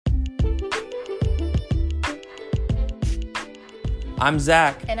I'm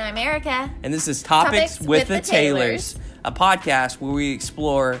Zach. And I'm Erica. And this is Topics with the Taylors, a podcast where we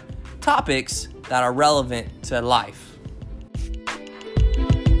explore topics that are relevant to life.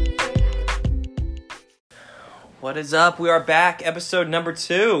 What is up? We are back, episode number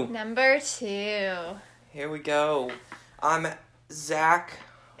 2. Number 2. Here we go. I'm Zach.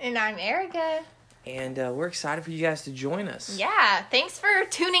 And I'm Erica. And we're excited for you guys to join us. Yeah, thanks for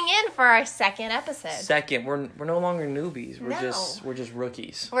tuning in for our second episode. Second, we're no longer newbies. We're No. just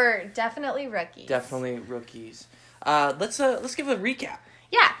rookies. We're definitely rookies. Definitely rookies. Let's give a recap.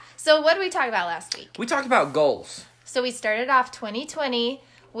 Yeah. So what did we talk about last week? We talked about goals. So we started off 2020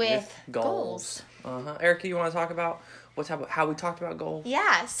 with goals. Erica, you want to talk about how we talked about goals?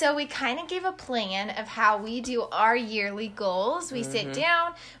 Yeah, so we kind of gave a plan of how we do our yearly goals. We sit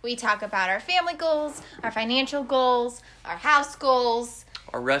down, we talk about our family goals, our financial goals, our house goals,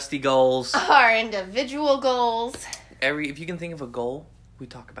 Our rusty goals. our individual goals. If you can think of a goal, we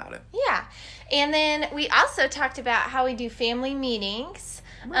talk about it. Yeah, and then we also talked about how we do family meetings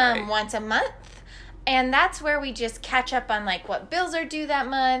Right. once a month. And that's where we just catch up on like what bills are due that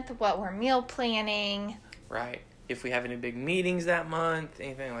month, what we're meal planning. Right. If we have any big meetings that month,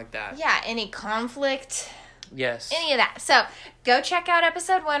 anything like that. Yeah, any conflict, Yes. any of that. So go check out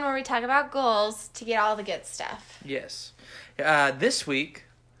episode 1 where we talk about goals to get all the good stuff. Yes. This week,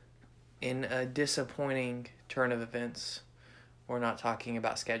 in a disappointing turn of events, we're not talking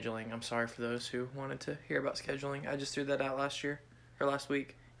about scheduling. I'm sorry for those who wanted to hear about scheduling. I just threw that out last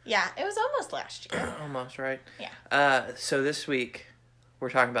week. Yeah, it was almost last year. Almost, right? Yeah. So this week, we're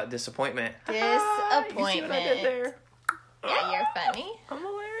talking about disappointment. Disappointment. You see what I did there? Yeah, you're funny. I'm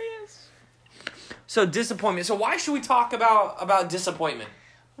hilarious. So disappointment. So why should we talk about disappointment?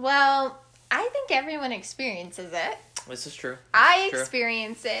 Well, I think everyone experiences it. This is true. I True.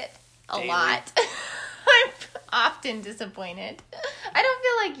 experience it a Daily. lot. I'm often disappointed. I don't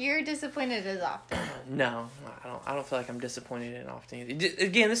feel like you're disappointed as often. No, I don't feel like I'm disappointed in often.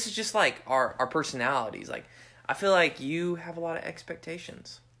 Again, this is just like our personalities. Like, I feel like you have a lot of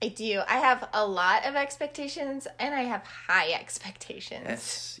expectations. I do. I have a lot of expectations, and I have high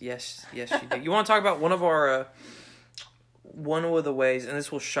expectations. Yes, you do. You want to talk about one of the ways, and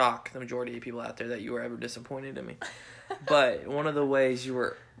this will shock the majority of people out there that you were ever disappointed in me. But one of the ways you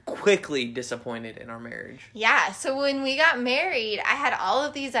were quickly disappointed in our marriage. Yeah, so when we got married, I had all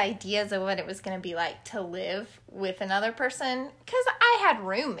of these ideas of what it was going to be like to live with another person, because I had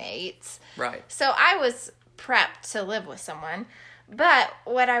roommates. Right. So I was prepped to live with someone. But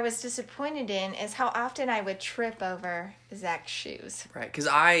what I was disappointed in is how often I would trip over Zach's shoes. Right, because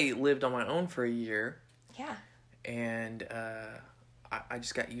I lived on my own for a year. Yeah. And I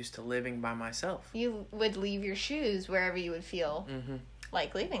just got used to living by myself. You would leave your shoes wherever you would feel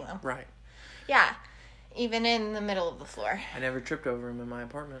like leaving them. Right. Yeah. Even in the middle of the floor. I never tripped over them in my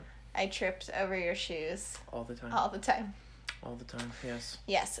apartment. I tripped over your shoes. All the time. All the time. All the time, yes.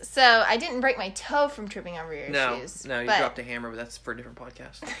 Yes. So I didn't break my toe from tripping over your shoes. No, you dropped a hammer, but that's for a different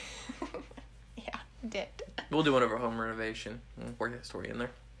podcast. Yeah, I did. We'll do one of our home renovation. We'll work that story in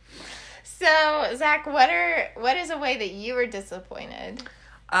there. So, Zach, what is a way that you were disappointed?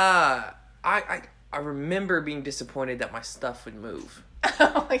 I remember being disappointed that my stuff would move.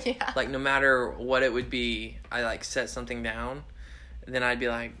 Oh, yeah. Like, no matter what it would be, I, like, set something down, and then I'd be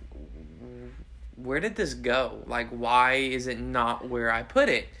like, where did this go? Like, why is it not where I put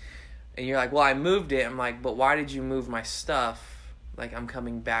it? And you're like, well, I moved it. I'm like, but why did you move my stuff? Like, I'm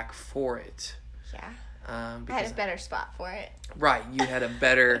coming back for it. Yeah. I Because, had a better spot for it. right, you had a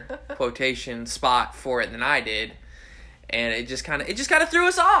better quotation spot for it than I did. And it just kind of threw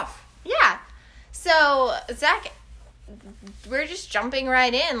us off. Yeah. So, Zach, we're just jumping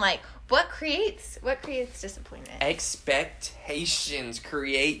right in. Like, what creates disappointment? Expectations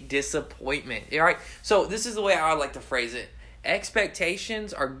create disappointment. All right. So this is the way I would like to phrase it.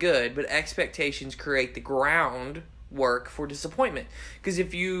 Expectations are good, but expectations create the groundwork for disappointment. Because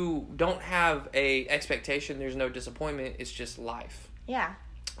if you don't have a expectation, there's no disappointment. It's just life. Yeah.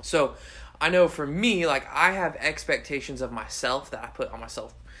 So I know for me, like, I have expectations of myself that I put on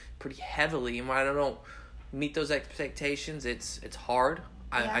myself pretty heavily. And when I don't meet those expectations, it's hard.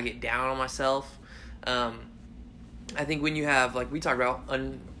 I get down on myself. I think when you have, like we talked about,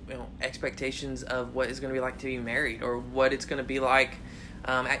 expectations of what it's going to be like to be married, or what it's going to be like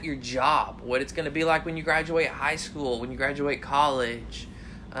at your job, what it's going to be like when you graduate high school, when you graduate college.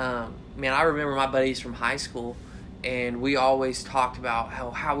 Man, I remember my buddies from high school, and we always talked about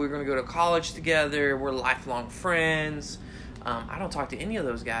how we were going to go to college together. We're lifelong friends. I don't talk to any of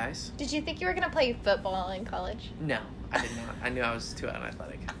those guys. Did you think you were going to play football in college? No, I did not. I knew I was too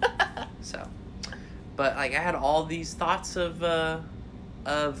unathletic. So, But like I had all these thoughts of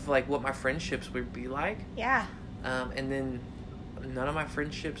like what my friendships would be like. Yeah. And then none of my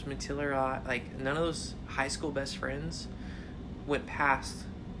friendships materialized. Like none of those high school best friends went past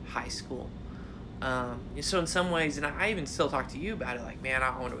high school. So in some ways, and I even still talk to you about it, like, man,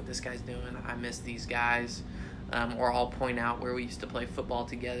 I wonder what this guy's doing. I miss these guys. Or I'll point out where we used to play football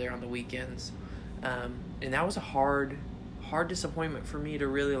together on the weekends. And that was a hard disappointment for me to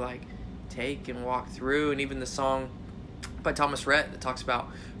really, like, take and walk through. And even the song by Thomas Rhett that talks about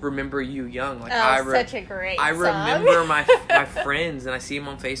Remember You Young. Like, such a great I song. remember my friends, and I see them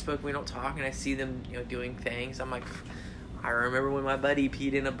on Facebook. We don't talk, and I see them, doing things. I'm like, I remember when my buddy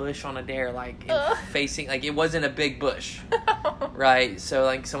peed in a bush on a dare, like, facing, like, it wasn't a big bush, right? So,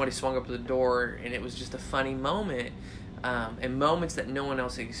 like, somebody swung up the door, and it was just a funny moment, and moments that no one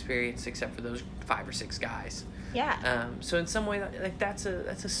else experienced except for those 5 or 6 guys. Yeah. So in some way, like, that's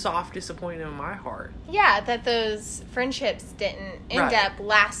a soft disappointment in my heart. Yeah, that those friendships didn't end up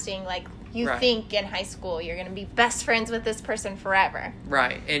lasting like you think in high school. You're going to be best friends with this person forever.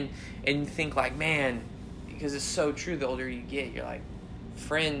 Right. And you think, like, man, because it's so true, the older you get, you're like,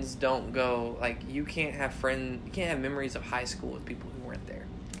 friends don't go, like, you can't have memories of high school with people who weren't there.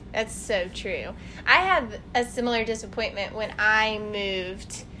 That's so true. I had a similar disappointment when I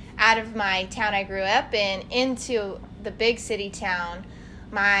moved out of my town I grew up in into the big city town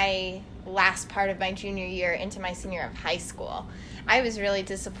my last part of my junior year into my senior of high school. I was really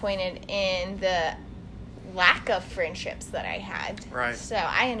disappointed in the lack of friendships that I had. Right. So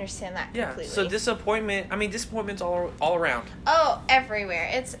I understand that completely. So disappointment's all around. Oh, everywhere.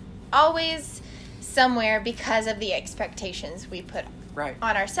 It's always somewhere because of the expectations we put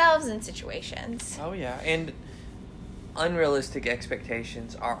on ourselves and situations. Oh, yeah. And unrealistic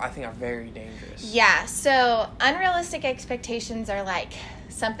expectations are very dangerous. Yeah. So unrealistic expectations are like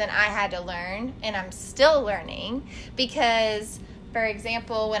something I had to learn, and I'm still learning because, for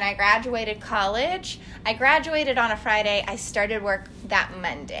example, when I graduated college, I graduated on a Friday. I started work that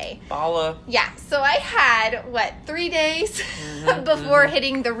Monday. Bala. Yeah. So I had, 3 days before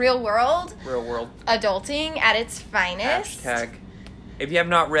hitting the real world. Real world. Adulting at its finest. # If you have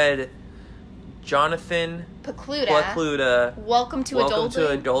not read Jonathan Pokluda, Welcome to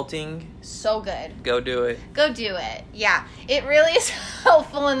Adulting. So good. Go do it. Go do it. Yeah. It really is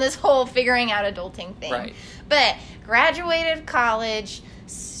helpful in this whole figuring out adulting thing. Right. But graduated college,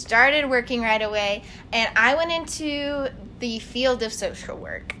 started working right away, and I went into the field of social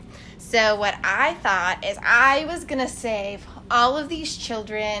work. So what I thought is I was going to save all of these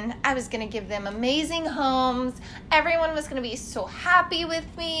children. I was going to give them amazing homes. Everyone was going to be so happy with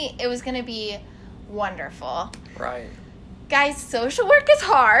me. It was going to be wonderful. Right. Guys, social work is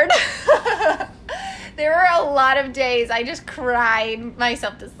hard. There were a lot of days I just cried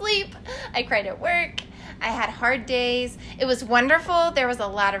myself to sleep. I cried at work. I had hard days. It was wonderful. There was a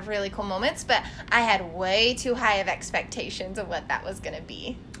lot of really cool moments, but I had way too high of expectations of what that was going to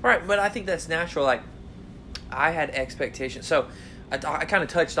be. Right, but I think that's natural. Like, I had expectations. So, I kind of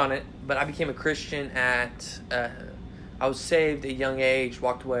touched on it, but I became a Christian I was saved at a young age,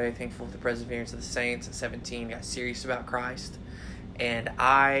 walked away, thankful for the perseverance of the saints at 17, got serious about Christ. And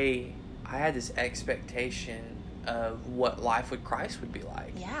I had this expectation of what life with Christ would be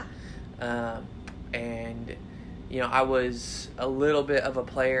like. Yeah. And, I was a little bit of a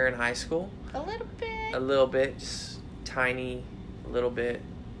player in high school. A little bit. Just tiny, a little bit.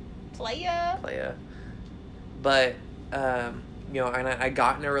 Playa. But, and I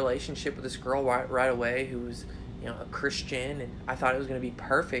got in a relationship with this girl right away who was, a Christian, and I thought it was going to be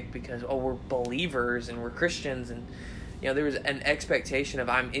perfect because, we're believers and we're Christians, and, there was an expectation of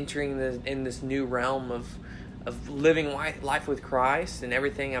I'm entering in this new realm of living life with Christ, and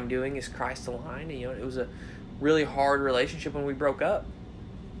everything I'm doing is Christ aligned. And, it was a really hard relationship when we broke up,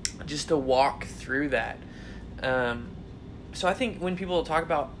 just to walk through that. So I think when people talk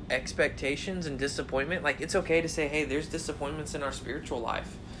about expectations and disappointment, like, it's okay to say, hey, there's disappointments in our spiritual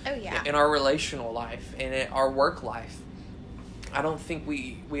life. Oh, yeah. In our relational life and in our work life. I don't think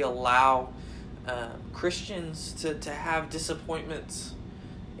we allow Christians to have disappointments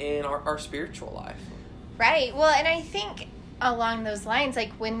in our spiritual life. Right. Well, and I think along those lines,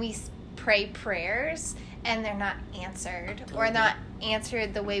 like when we pray prayers and they're not answered or not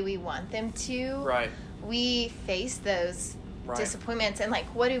answered the way we want them to, right, we face those disappointments, and like,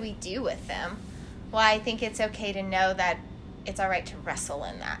 what do we do with them? Well, I think it's okay to know that it's all right to wrestle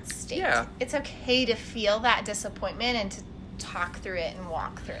in that state. Yeah. It's okay to feel that disappointment and to talk through it and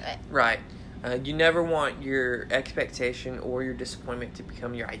walk through it. Right. You never want your expectation or your disappointment to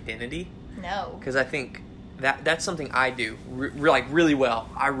become your identity. No. Because I think that's something I do like really well.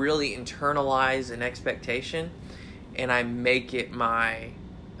 I really internalize an expectation, and I make it my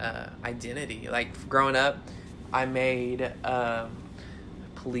identity. Like growing up, I made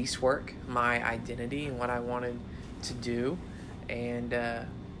police work my identity and what I wanted to do, and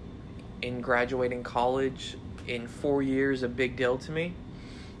in graduating college in 4 years, a big deal to me.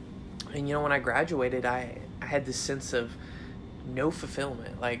 And when I graduated, I had this sense of no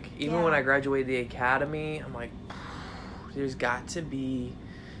fulfillment. Like even when I graduated the academy, I'm like, there's got to be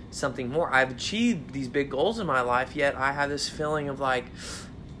something more. I've achieved these big goals in my life, yet I have this feeling of like,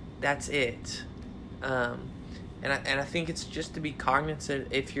 that's it. And I think it's just to be cognizant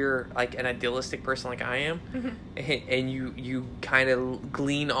if you're like an idealistic person like I am, and you kind of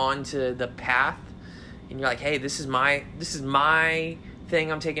glean onto the path, and you're like, hey, this is my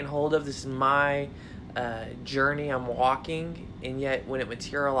thing I'm taking hold of. This is my journey I'm walking, and yet when it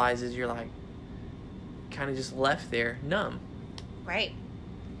materializes, you're like kind of just left there numb. Right.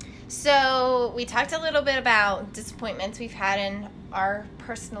 So we talked a little bit about disappointments we've had in our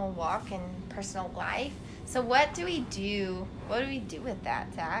personal walk and personal life. So what do we do? What do we do with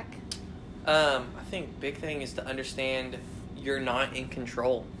that, Zach? I think big thing is to understand you're not in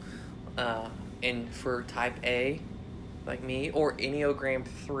control. And for type A, like me, or Enneagram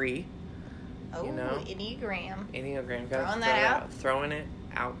 3. Oh, Enneagram. Enneagram. Throwing that out? Throwing it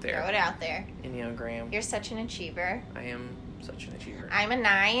out there. Throw it out there. Enneagram. You're such an achiever. I am such an achiever. I'm a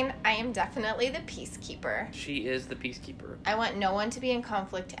 9. I am definitely the peacekeeper. She is the peacekeeper. I want no one to be in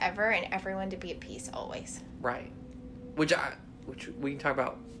conflict ever, and everyone to be at peace always. Right. Which we can talk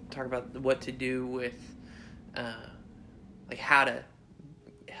about what to do with, like how to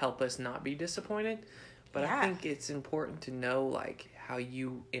help us not be disappointed. But I think it's important to know like how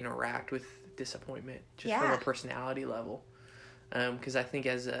you interact with disappointment just from a personality level. Because I think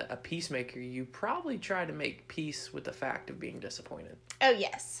as a peacemaker, you probably try to make peace with the fact of being disappointed. Oh,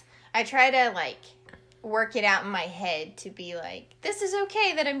 yes. I try to, like, work it out in my head to be like, this is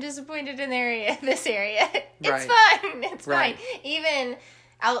okay that I'm disappointed in this area. It's fine. It's fine. Even,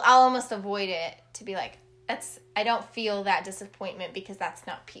 I'll almost avoid it to be like, I don't feel that disappointment because that's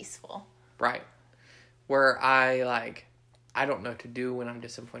not peaceful. Right. Where I don't know what to do when I'm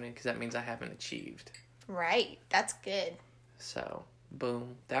disappointed because that means I haven't achieved. Right. That's good. So,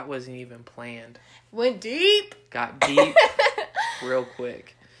 boom. That wasn't even planned. Went deep. Got deep real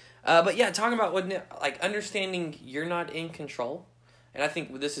quick. But yeah, talking about understanding you're not in control. And I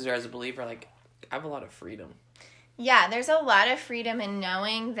think this is where, as a believer, like, I have a lot of freedom. Yeah, there's a lot of freedom in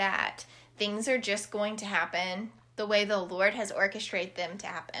knowing that things are just going to happen the way the Lord has orchestrated them to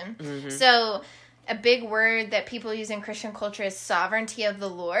happen. Mm-hmm. So, a big word that people use in Christian culture is sovereignty of the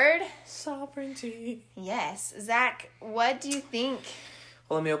Lord. Sovereignty. Yes. Zach, what do you think?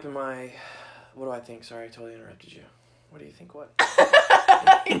 Well, let me open my... What do I think? Sorry, I totally interrupted you. What do you think what?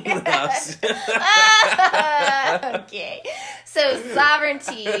 Okay. So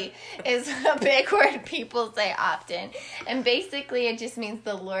sovereignty is a big word people say often. And basically it just means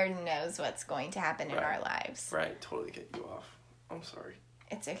the Lord knows what's going to happen in our lives. Right. Totally cut you off. I'm sorry.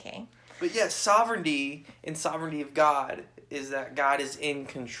 It's okay. But yeah, sovereignty and sovereignty of God is that God is in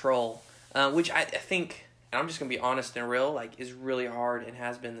control. Which I think, and I'm just going to be honest and real, like, is really hard and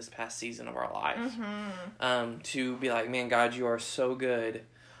has been this past season of our lives. Mm-hmm. To be like, man, God, you are so good,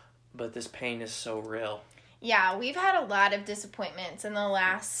 but this pain is so real. Yeah, we've had a lot of disappointments in the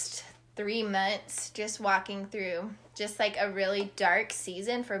last 3 months, just walking through just like a really dark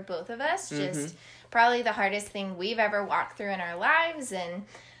season for both of us. Mm-hmm. Just probably the hardest thing we've ever walked through in our lives, and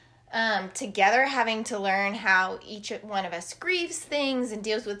together having to learn how each one of us grieves things and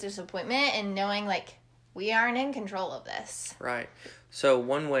deals with disappointment, and knowing like we aren't in control of this. Right. So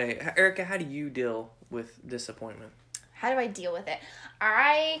one way, Erica, how do you deal with disappointment? How do I deal with it?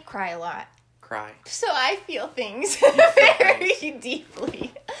 I cry a lot. Cry. So I feel things very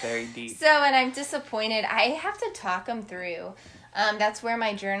deeply. Very deep. So when I'm disappointed, I have to talk them through. That's where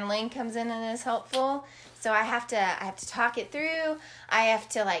my journaling comes in and is helpful. So I have to talk it through. I have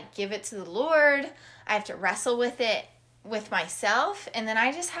to like give it to the Lord. I have to wrestle with it with myself, and then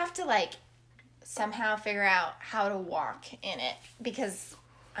I just have to like somehow figure out how to walk in it, because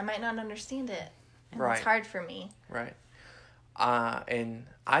I might not understand it. And it's hard for me. Right. And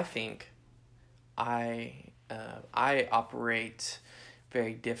I think I operate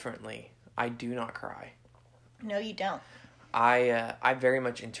very differently. I do not cry. No, you don't. I very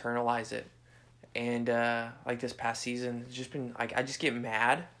much internalize it. And like this past season, it's just been like I just get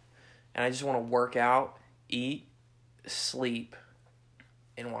mad, and I just want to work out, eat, sleep,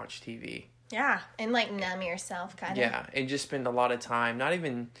 and watch TV. Yeah, and like numb yourself, kind of. Yeah, and just spend a lot of time not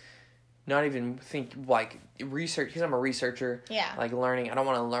even not even think like research, because I'm a researcher. Yeah. Like learning, I don't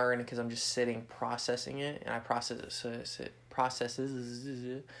want to learn because I'm just sitting processing it, and I process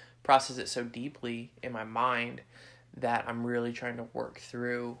it so deeply in my mind that I'm really trying to work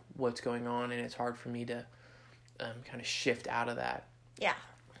through what's going on, and it's hard for me to kind of shift out of that. Yeah.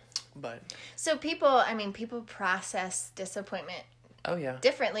 But so people process disappointment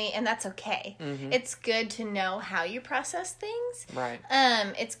differently, and that's okay. Mm-hmm. It's good to know how you process things. Right.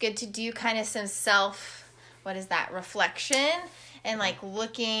 It's good to do kind of some reflection, and like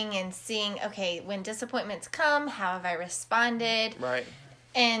looking and seeing, okay, when disappointments come, how have I responded? Right.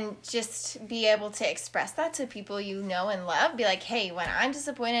 And just be able to express that to people you know and love. Be like, hey, when I'm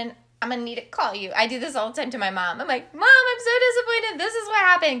disappointed, I'm going to need to call you. I do this all the time to my mom. I'm like, Mom, I'm so disappointed. This is what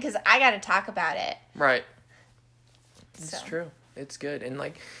happened, because I got to talk about it. Right. It's true. It's good. And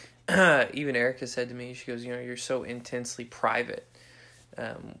like, even Erica said to me, she goes, you're so intensely private.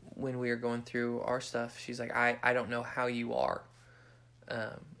 When we were going through our stuff, she's like, I don't know how you are.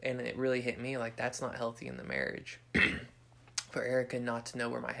 And it really hit me, like, that's not healthy in the marriage. For Erica not to know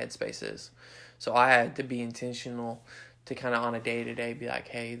where my headspace is. So I had to be intentional to kind of on a day-to-day be like,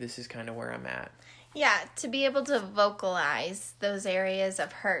 hey, this is kind of where I'm at. Yeah, to be able to vocalize those areas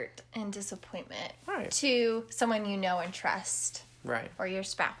of hurt and disappointment to someone you know and trust. Right. Or your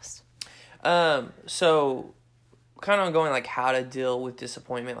spouse. So kind of going like how to deal with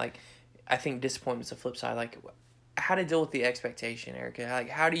disappointment. Like, I think disappointment's the flip side. Like, how to deal with the expectation, Erica. Like,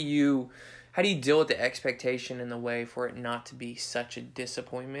 how do you deal with the expectation in the way for it not to be such a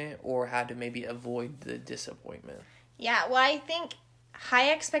disappointment, or how to maybe avoid the disappointment? Yeah, well, I think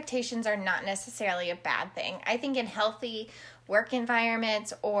high expectations are not necessarily a bad thing. I think in healthy work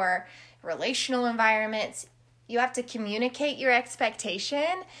environments or relational environments, you have to communicate your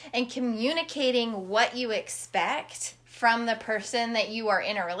expectation, and communicating what you expect from the person that you are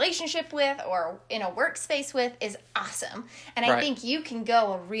in a relationship with or in a workspace with is awesome. And I think you can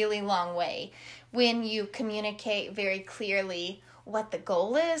go a really long way when you communicate very clearly what the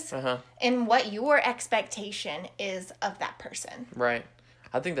goal is and what your expectation is of that person. Right.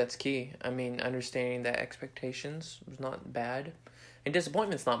 I think that's key. I mean, understanding that expectations is not bad. And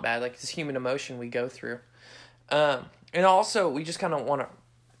disappointment's not bad. Like, it's human emotion we go through. And also, we just kind of want to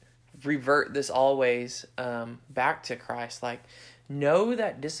revert this always back to Christ. Like, know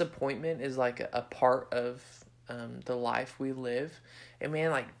that disappointment is like a part of the life we live. And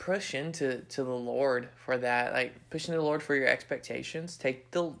man, like, push into the Lord for that. Like, push into the Lord for your expectations. Take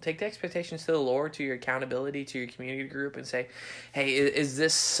the expectations to the Lord, to your accountability, to your community group, and say, hey, is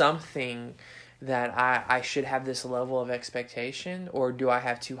this something that I should have this level of expectation, or do I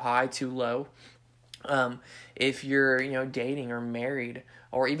have too high, too low? If you're, dating or married,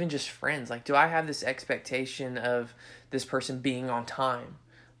 or even just friends, like, do I have this expectation of this person being on time?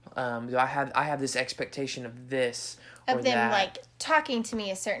 Do I have this expectation of this or of them that? Like talking to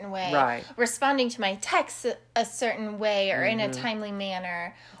me a certain way, right? Responding to my texts a certain way or in a timely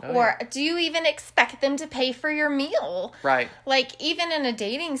manner, or do you even expect them to pay for your meal? Right. Like, even in a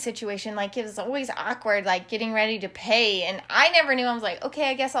dating situation, like, it was always awkward, like getting ready to pay, and I never knew. I was like, okay,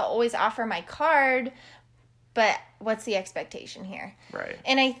 I guess I'll always offer my card, but what's the expectation here? Right.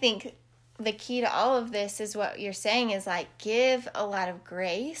 And I think the key to all of this is what you're saying is, like, give a lot of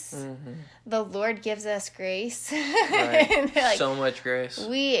grace. Mm-hmm. The Lord gives us grace. Right. Like, so much grace.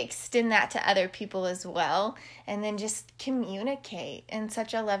 We extend that to other people as well. And then just communicate in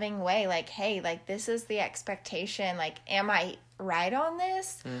such a loving way. Like, hey, like, this is the expectation. Like, am I right on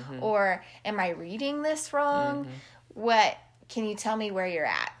this? Mm-hmm. Or am I reading this wrong? Mm-hmm. What, can you tell me where you're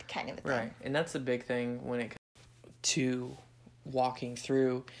at? Kind of a thing. Right. And that's the big thing when it comes to walking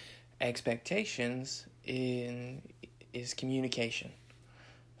through expectations is communication.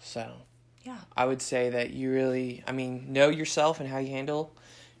 So yeah, I would say that you really, know yourself and how you handle,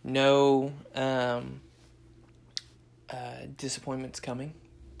 know disappointments coming,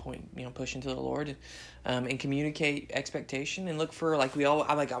 push into the Lord, and communicate expectation, and look for, like,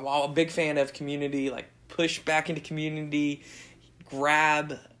 I'm a big fan of community, like, push back into community,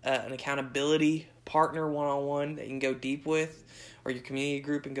 grab an accountability partner one-on-one that you can go deep with, or your community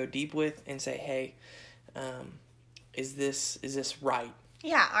group, and go deep with, and say, hey, is this right?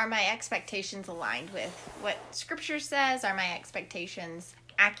 Yeah, are my expectations aligned with what Scripture says? Are my expectations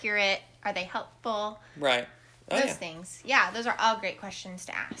accurate? Are they helpful? Right. Those things. Yeah, those are all great questions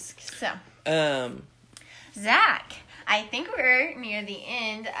to ask. So, Zach, I think we're near the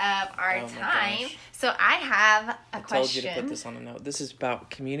end of our time. Gosh. So I have a question. I told you to put this on a note. This is about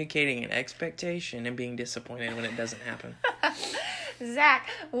communicating an expectation and being disappointed when it doesn't happen. Zach,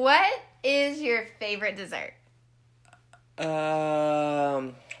 what is your favorite dessert?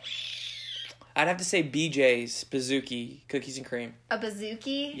 I'd have to say BJ's Bazooki Cookies and Cream. A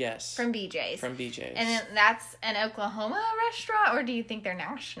Bazooki? Yes. From BJ's. From BJ's. And then that's an Oklahoma restaurant, or do you think they're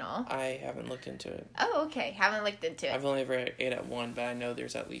national? I haven't looked into it. Oh, okay. Haven't looked into it. I've only ever ate at one, but I know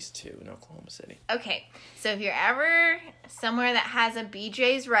there's at least two in Oklahoma City. Okay, so if you're ever somewhere that has a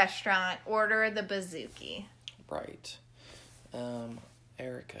BJ's restaurant, order the Bazooki. Right.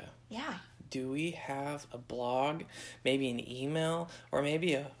 Erica. Yeah. Do we have a blog, maybe an email, or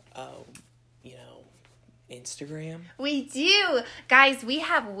maybe a Instagram? We do. Guys, we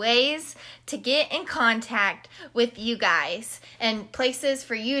have ways to get in contact with you guys and places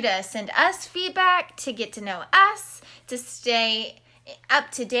for you to send us feedback, to get to know us, to stay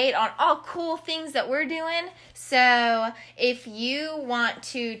up to date on all cool things that we're doing. So if you want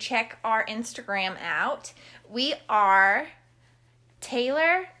to check our Instagram out, we are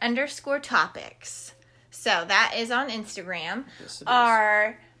Taylor_topics. So that is on Instagram. Yes, it is.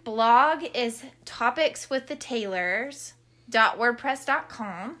 Our blog is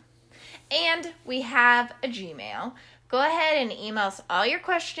topicswiththetaylorswordpress.com, and we have a Gmail. Go ahead and email us all your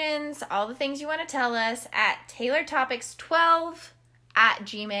questions, all the things you want to tell us at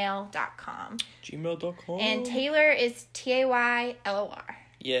taylortopics12@gmail.com. Gmail.com. And Taylor is Taylor.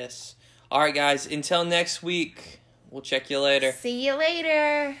 Yes. All right, guys. Until next week. We'll check you later. See you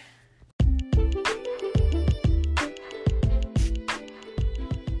later.